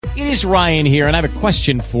It is Ryan here, and I have a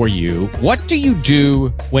question for you. What do you do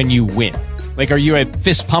when you win? Like, are you a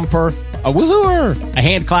fist pumper, a woohooer, a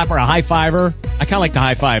hand clapper, a high fiver? I kind of like the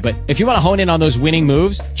high five, but if you want to hone in on those winning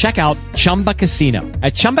moves, check out Chumba Casino.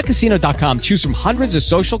 At ChumbaCasino.com, choose from hundreds of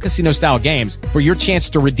social casino-style games for your chance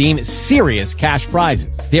to redeem serious cash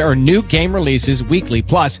prizes. There are new game releases weekly,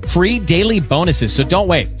 plus free daily bonuses. So don't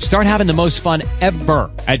wait. Start having the most fun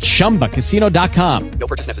ever at ChumbaCasino.com. No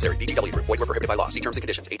purchase necessary. VGW. Void where prohibited by law. See terms and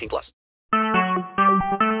conditions. 18+.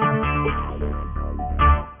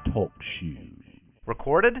 Talk shoes.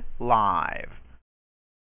 Recorded live.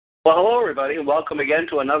 Well, hello, everybody, and welcome again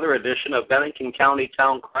to another edition of Bennington County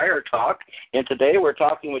Town Crier Talk. And today we're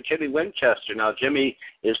talking with Jimmy Winchester. Now, Jimmy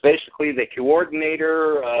is basically the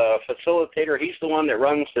coordinator, facilitator. He's the one that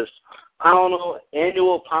runs this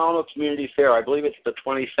annual Pownal Community Fair. I believe it's the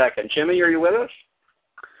 22nd. Jimmy, are you with us?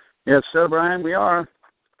 Yes, sir, Brian, we are.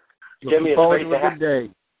 Jimmy, it's great to have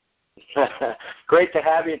you. Great to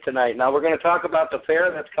have you tonight. Now, we're going to talk about the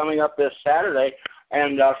fair that's coming up this Saturday.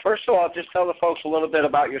 And first of all, just tell the folks a little bit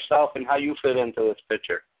about yourself and how you fit into this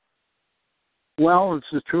picture. Well, it's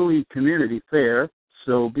a truly community fair,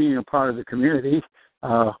 so being a part of the community,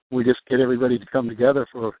 we just get everybody to come together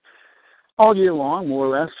for all year long, more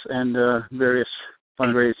or less, and various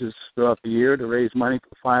fundraisers throughout the year to raise money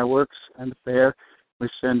for fireworks and the fair. We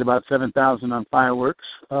spend about $7,000 on fireworks.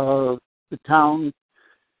 The town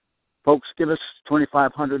folks give us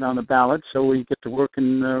 $2,500 on the ballot, so we get to work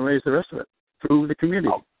and raise the rest of it through the community.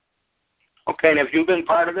 Oh. Okay, and have you been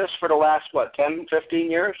part of this for the last, 10,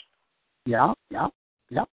 15 years? Yeah.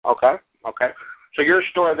 Okay. So your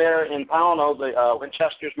store there in Pownal, the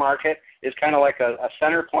Winchester's Market, is kind of like a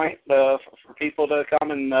center point for people to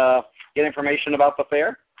come and get information about the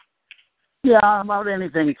fair? Yeah, about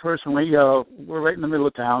anything. Personally, we're right in the middle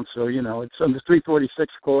of town, so, it's on the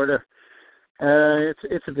 346 corridor.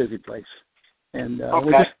 It's a busy place. And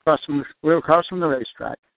we're across from the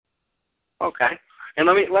racetrack. Okay. And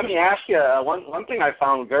let me ask you, one thing I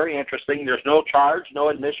found very interesting, there's no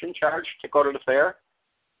admission charge to go to the fair?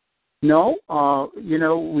 No.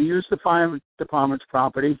 We use the fire department's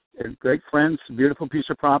property. They're great friends, beautiful piece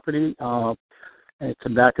of property. It's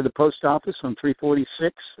in the back of the post office on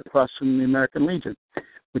 346 across from the American Legion,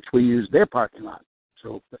 which we use their parking lot.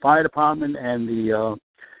 So the fire department and the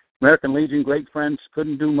American Legion, great friends,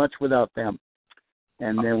 couldn't do much without them.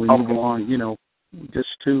 And then we move along, just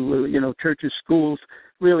to, churches, schools,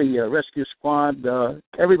 really rescue squad,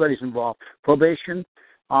 everybody's involved. Probation,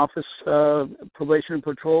 office, probation and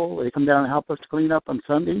patrol, they come down and help us clean up on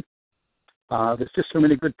Sunday. There's just so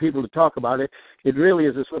many good people to talk about it. It really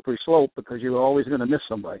is a slippery slope because you're always going to miss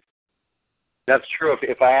somebody. That's true.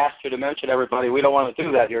 If I asked you to mention everybody, we don't want to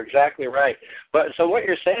do that. You're exactly right. But so what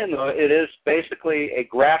you're saying, though, it is basically a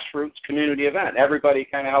grassroots community event. Everybody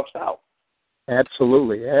kind of helps out.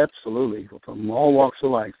 Absolutely, from all walks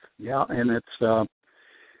of life. Yeah, and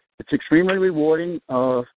it's extremely rewarding.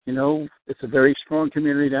 It's a very strong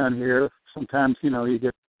community down here. Sometimes,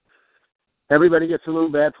 everybody gets a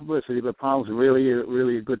little bad publicity, but Pownal's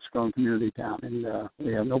really a good, strong community town, and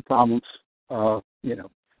we have no problems,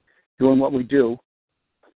 doing what we do.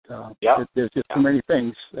 There's just so many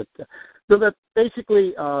things. So that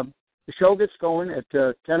basically the show gets going at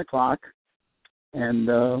 10 o'clock. And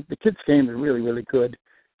the kids' game is really, really good.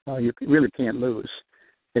 You really can't lose.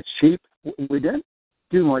 It's cheap. We didn't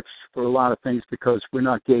do much for a lot of things because we're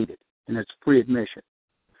not gated, and it's free admission.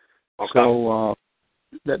 Okay. So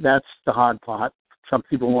that's the hard part. Some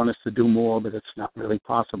people want us to do more, but it's not really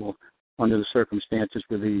possible under the circumstances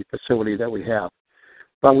with the facility that we have.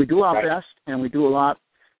 But we do our best, and we do a lot.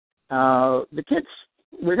 The kids,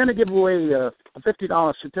 we're going to give away a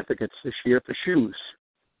 $50 certificates this year for shoes.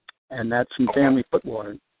 And that's some family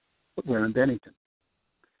footwear in Bennington.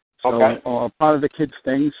 So part of the kids'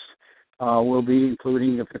 things will be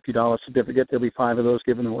including a $50 certificate. There'll be 5 of those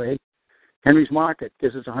given away. Henry's Market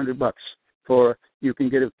gives us $100 for you can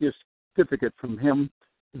get a gift certificate from him,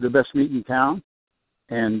 the best meat in town.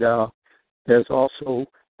 And there's also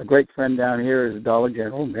a great friend down here is Dollar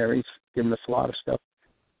General. Mary's giving us a lot of stuff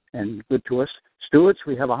and good to us. Stewart's,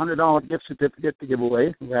 we have a $100 gift certificate to give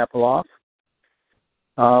away, raffle off.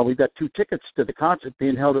 We've got 2 tickets to the concert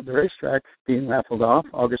being held at the racetrack being raffled off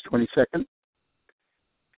August 22nd.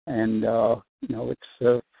 And,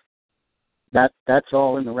 it's that's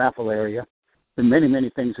all in the raffle area. There are many,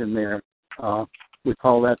 many things in there. We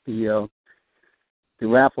call that the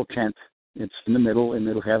raffle tent. It's in the middle, and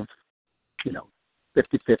it'll have,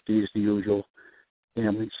 50-50 is the usual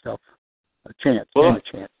family stuff. A chant,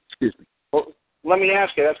 excuse me. let me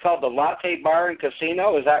ask you, that's called the Latte Bar and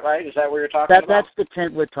Casino. Is that right? Is that what you're talking about? That's the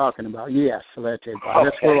tent we're talking about. Yes, the Latte Bar. Okay.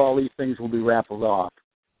 That's where all these things will be raffled off.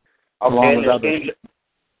 Okay, and there's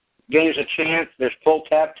games of chance. There's pull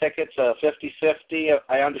tab tickets, 50-50,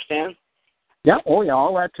 I understand. Yeah, oh yeah,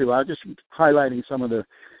 all that too. I was just highlighting some of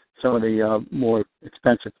the more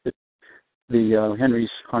expensive, the Henry's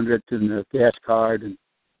 100 and the gas card and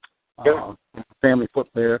family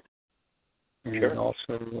footwear, and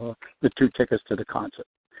also the 2 tickets to the concert,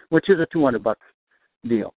 which is a $200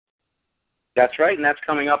 deal. That's right, and that's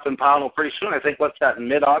coming up in Pownal pretty soon. I think, what's that, in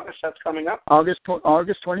mid-August that's coming up? August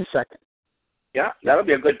 22nd. Yeah, that'll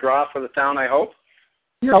be a good draw for the town, I hope.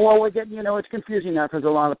 Yeah, well, we're getting, it's confusing now because a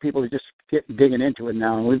lot of people are just digging into it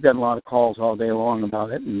now, and we've got a lot of calls all day long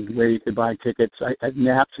about it and where you could buy tickets. At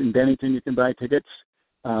Naps in Bennington, you can buy tickets.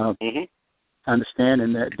 I understand,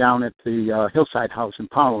 and down at the Hillside House in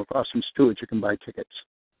Pownal, across from Stewart's, you can buy tickets.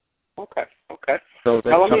 Okay. So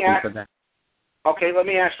that's something for that. Okay, let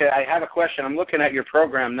me ask you. I have a question. I'm looking at your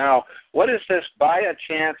program now. What is this Buy a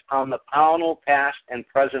Chance on the Pownal Past and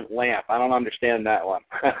Present Lamp? I don't understand that one.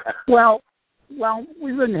 Well,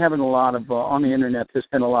 we've been having a lot of, on the Internet, there's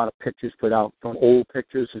been a lot of pictures put out from old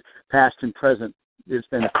pictures, past and present. There's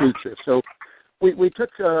been a feature. So we took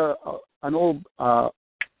an old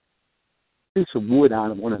piece of wood out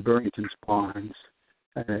of one of Bennington's barns.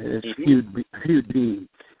 It's huge beam.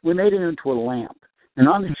 We made it into a lamp. And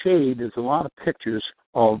on the shade, there's a lot of pictures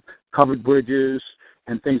of covered bridges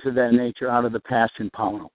and things of that nature out of the past in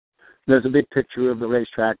Pownal. There's a big picture of the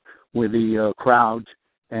racetrack with the crowds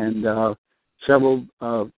and several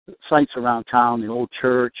sites around town, the old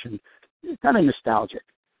church, and kind of nostalgic.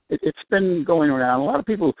 It's been going around. A lot of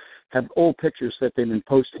people have old pictures that they've been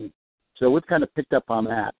posting. So we've kind of picked up on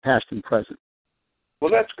that, past and present. Well,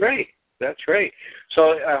 that's great. That's great.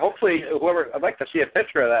 So hopefully, I'd like to see a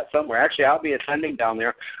picture of that somewhere. Actually, I'll be attending down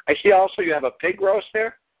there. I see also you have a pig roast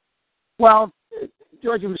there? Well,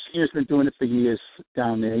 George has been doing it for years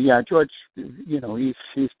down there. Yeah, George,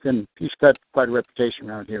 he's got quite a reputation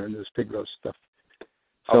around here in this pig roast stuff.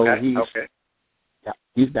 So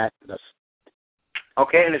he's back with us.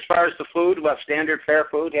 Okay, and as far as the food, what standard fare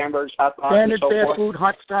food, hamburgers, hot dogs, standard and so fare forth? food,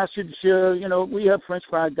 hot sausage. We have French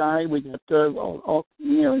fry guy. We got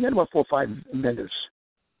we got about 4 or 5 vendors.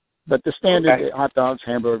 But the standard hot dogs,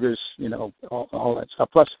 hamburgers, all that stuff.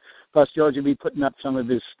 Plus George will be putting up some of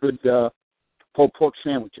his good pulled pork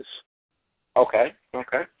sandwiches. Okay.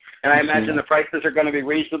 And I imagine the prices are going to be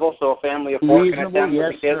reasonable, so a family of 4 can attend with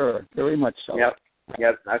the kids? Yes, sir. Very much so. Yep.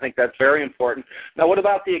 Yes, I think that's very important. Now, what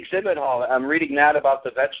about the exhibit hall? I'm reading that about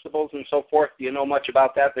the vegetables and so forth. Do you know much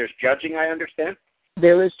about that? There's judging, I understand?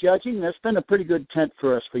 There is judging. That's been a pretty good tent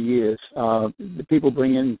for us for years. The people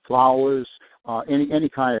bring in flowers, any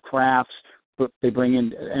kind of crafts, but they bring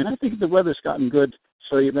in, and I think the weather's gotten good,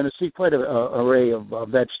 so you're going to see quite an array of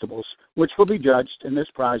vegetables, which will be judged, and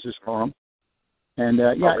there's prizes for them. And,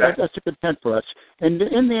 that's a good tent for us. And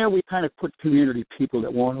in there, we kind of put community people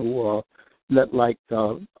that want to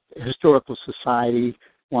Historical Society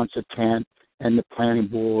wants a tent, and the planning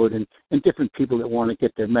board, and different people that want to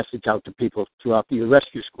get their message out to people throughout the year.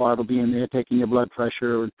 Rescue squad will be in there taking your blood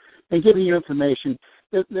pressure and giving you information.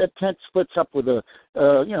 That tent splits up with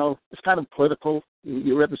it's kind of political.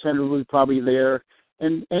 Your representative will be probably there,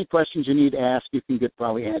 and any questions you need to ask, you can get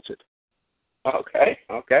probably answered. Okay.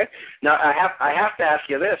 Now, I have to ask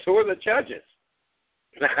you this. Who are the judges?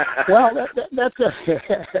 Well, that's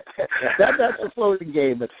a floating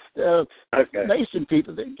game. But Mason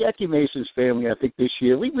people, Jackie Mason's family, I think this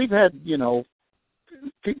year we've had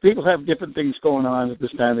people have different things going on at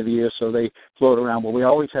this time of the year, so they float around. But we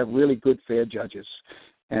always have really good, fair judges,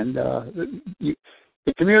 and the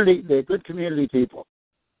community, they're good community people.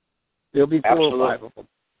 There'll be 4 or 5 of them.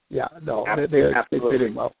 Yeah, no, they fit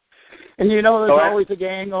in well. And there's always a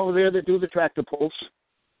gang over there that do the tractor pulls.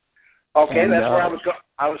 Okay, and that's where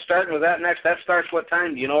I was starting with that next. That starts what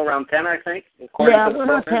time? Do you know, around 10, I think?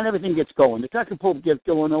 Around 10, everything gets going. The tractor pull gets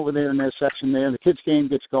going over there in their section there. The kids' game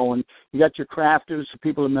gets going. You got your crafters, the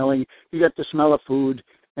people are milling. You got the smell of food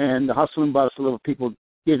and the hustle and bustle of people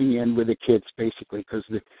getting in with the kids, basically, because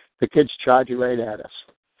the kids charge you right at us.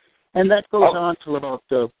 And that goes on till about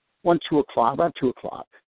 1, 2 o'clock, about 2 o'clock.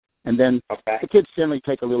 And then the kids generally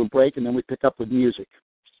take a little break, and then we pick up with music.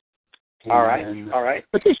 All right.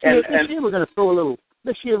 But this year we're going to throw a little.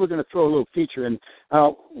 This year we're going to throw a little feature in.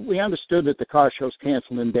 We understood that the car show's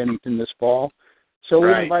canceled in Bennington this fall, so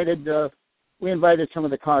we invited some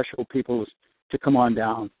of the car show people to come on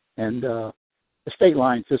down. And the State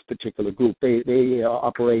Lines, this particular group, they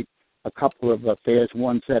operate a couple of fairs.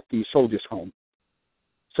 One's at the Soldiers' Home.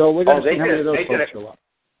 So we're going to see how many of those folks show up.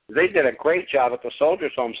 They did a great job at the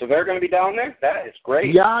Soldiers Home, so they're going to be down there? That is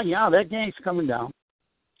great. Yeah, that gang's coming down.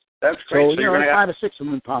 That's great. So, you're going to have 5 or 6 of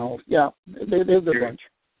them in Pownal. Yeah, they're a good bunch.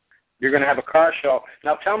 You're going to have a car show.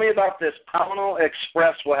 Now, tell me about this Pownal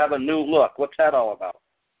Express will have a new look. What's that all about?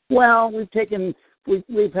 Well,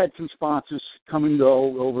 we've had some sponsors come and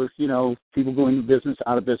go over, people going to business,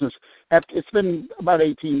 out of business. It's been about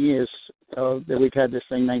 18 years that we've had this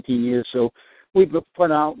thing, 19 years. So we've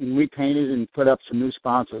put out and repainted and put up some new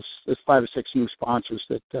sponsors. There's 5 or 6 new sponsors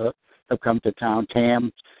that have come to town.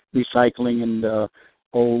 TAM Recycling and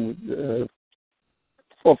 4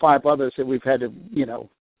 or 5 others that we've had to,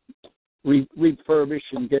 refurbish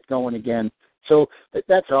and get going again. So that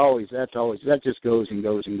just goes and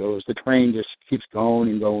goes and goes. The train just keeps going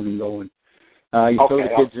and going and going. You throw the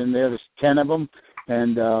kids in there. There's 10 of them,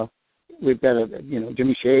 and we've got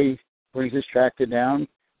Jimmy Shea brings his tractor down,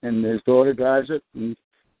 and his daughter drives it and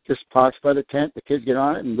just parks by the tent. The kids get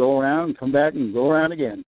on it and go around and come back and go around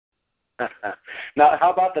again. Now,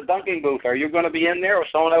 how about the dunking booth? Are you going to be in there, or is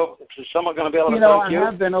someone going to be able to dunk you? I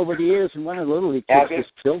have been over the years, and one of the Little League kids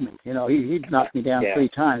just killed me. He knocked me down 3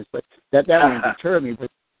 times, but that won't deter me.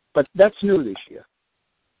 But that's new this year.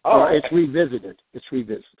 Oh, It's revisited.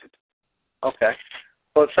 Okay.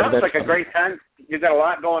 Well, it sounds like a great time. You've got a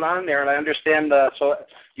lot going on there, and I understand. So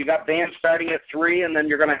you got bands starting at 3, and then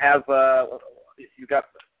you're going to have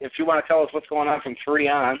if you want to tell us what's going on from 3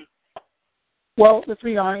 on. Well, the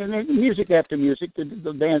 3 on, and then music after music,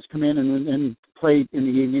 the bands come in and play in the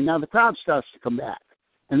evening. Now the crowd starts to come back,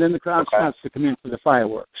 and then the crowd starts to come in for the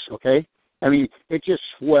fireworks, okay? I mean, it just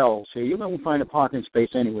swells here. You won't find a parking space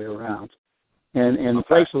anywhere around. And the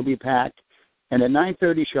place will be packed, and at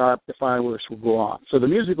 9:30 sharp, the fireworks will go off. So the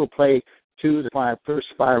music will play to the first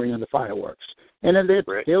firing of the fireworks. And then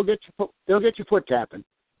they'll get your foot tapping.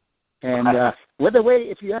 And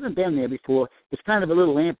if you haven't been there before, it's kind of a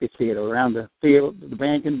little amphitheater around the field, the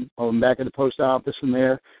bank, and back of the post office from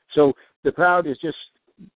there. So the crowd is just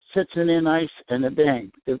sits in there nice, and then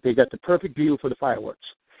bang, they got the perfect view for the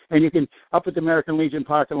fireworks. And you can up at the American Legion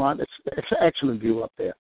parking lot. It's an excellent view up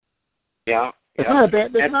there. Yeah. It's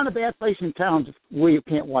not a bad place in town where you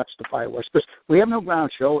can't watch the fireworks. Because we have no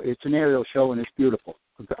ground show. It's an aerial show, and it's beautiful.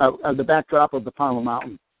 The backdrop of the Pownal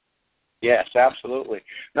Mountain. Yes, absolutely.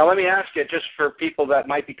 Now, let me ask you, just for people that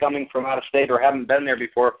might be coming from out of state or haven't been there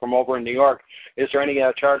before from over in New York, is there any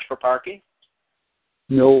charge for parking?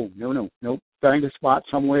 No. Find a spot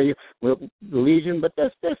somewhere. The Legion, but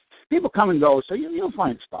there's people come and go, so you'll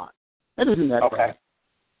find a spot. It isn't that bad.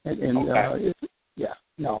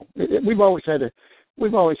 We've always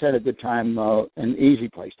had a good time, an easy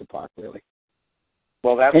place to park, really.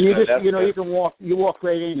 Well, that's and you good. just you walk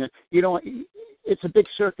right in, and it's a big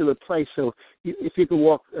circular place, so if you can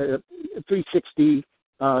walk a 360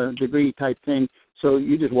 degree type thing, so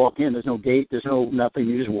you just walk in. There's no gate. There's no nothing.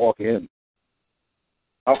 You just walk in.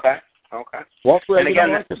 Okay. Walk right in.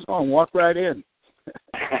 Like the song. Walk right in.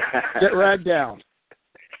 Get right down.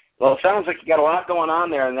 Well, it sounds like you got a lot going on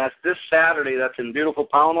there, and that's this Saturday. That's in beautiful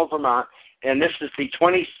Pownal, Vermont, and this is the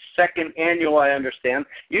 22nd annual, I understand.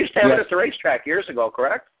 You used to have it at the racetrack years ago,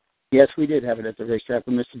 correct? Yes, we did have it at the racetrack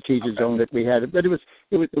when Mr. Cheese's owned it. We had it, but it was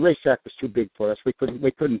the racetrack was too big for us. We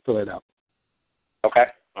couldn't fill it up. Okay.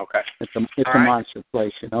 It's a monster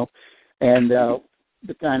place, and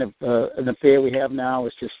the kind of an affair we have now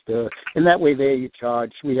is just in that way there you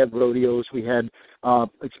charge. We had rodeos, we had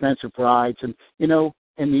expensive rides, and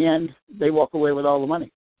in the end they walk away with all the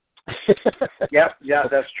money. Yeah,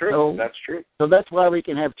 that's true. That's true. So that's why we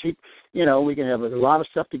can have cheap. We can have a lot of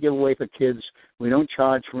stuff to give away for kids. We don't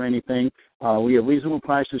charge for anything. We have reasonable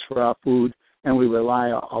prices for our food, and we rely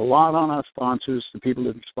a lot on our sponsors, the people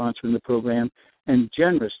that are sponsoring the program, and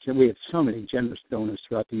generous. We have so many generous donors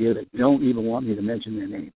throughout the year that don't even want me to mention their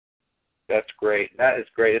name. That's great. That is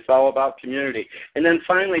great. It's all about community. And then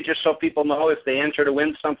finally, just so people know, if they enter to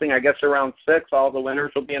win something, I guess around 6, all the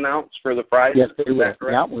winners will be announced for the prize. Yes, they will.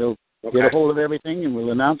 Yeah, we'll get a hold of everything, and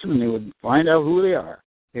we'll announce them, and they will find out who they are.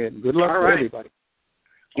 And good luck to everybody.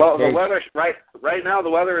 Well, the weather right now, the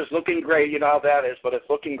weather is looking great. You know how that is, but it's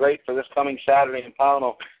looking great for this coming Saturday in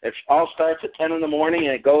Pownal. It all starts at 10 in the morning,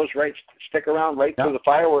 and it goes stick around through the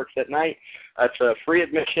fireworks at night. It's a free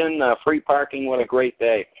admission, free parking. What a great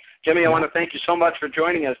day. Jimmy, I want to thank you so much for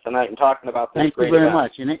joining us tonight and talking about this great event.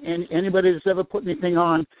 Thank you very much. And anybody that's ever put anything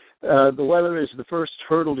on, the weather is the first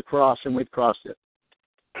hurdle to cross, and we've crossed it.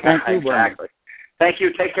 Thank you, Brian. Exactly. Thank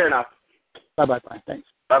you. Take care now. Bye-bye, Brian. Thanks.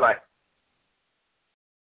 Bye-bye.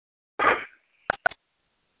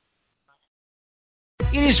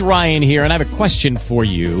 It is Ryan here, and I have a question for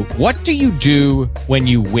you. What do you do when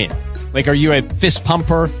you win? Like, are you a fist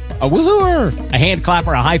pumper? A woohooer, a hand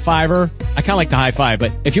clapper, a high fiver. I kind of like the high five,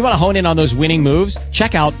 but if you want to hone in on those winning moves,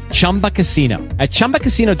 check out Chumba Casino. At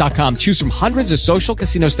ChumbaCasino.com, choose from hundreds of social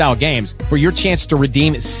casino style games for your chance to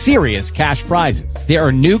redeem serious cash prizes. There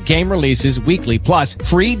are new game releases weekly, plus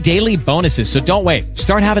free daily bonuses. So don't wait.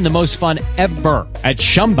 Start having the most fun ever at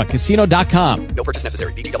ChumbaCasino.com. No purchase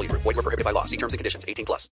necessary. VGW Group. Void where prohibited by law. See terms and conditions. 18+.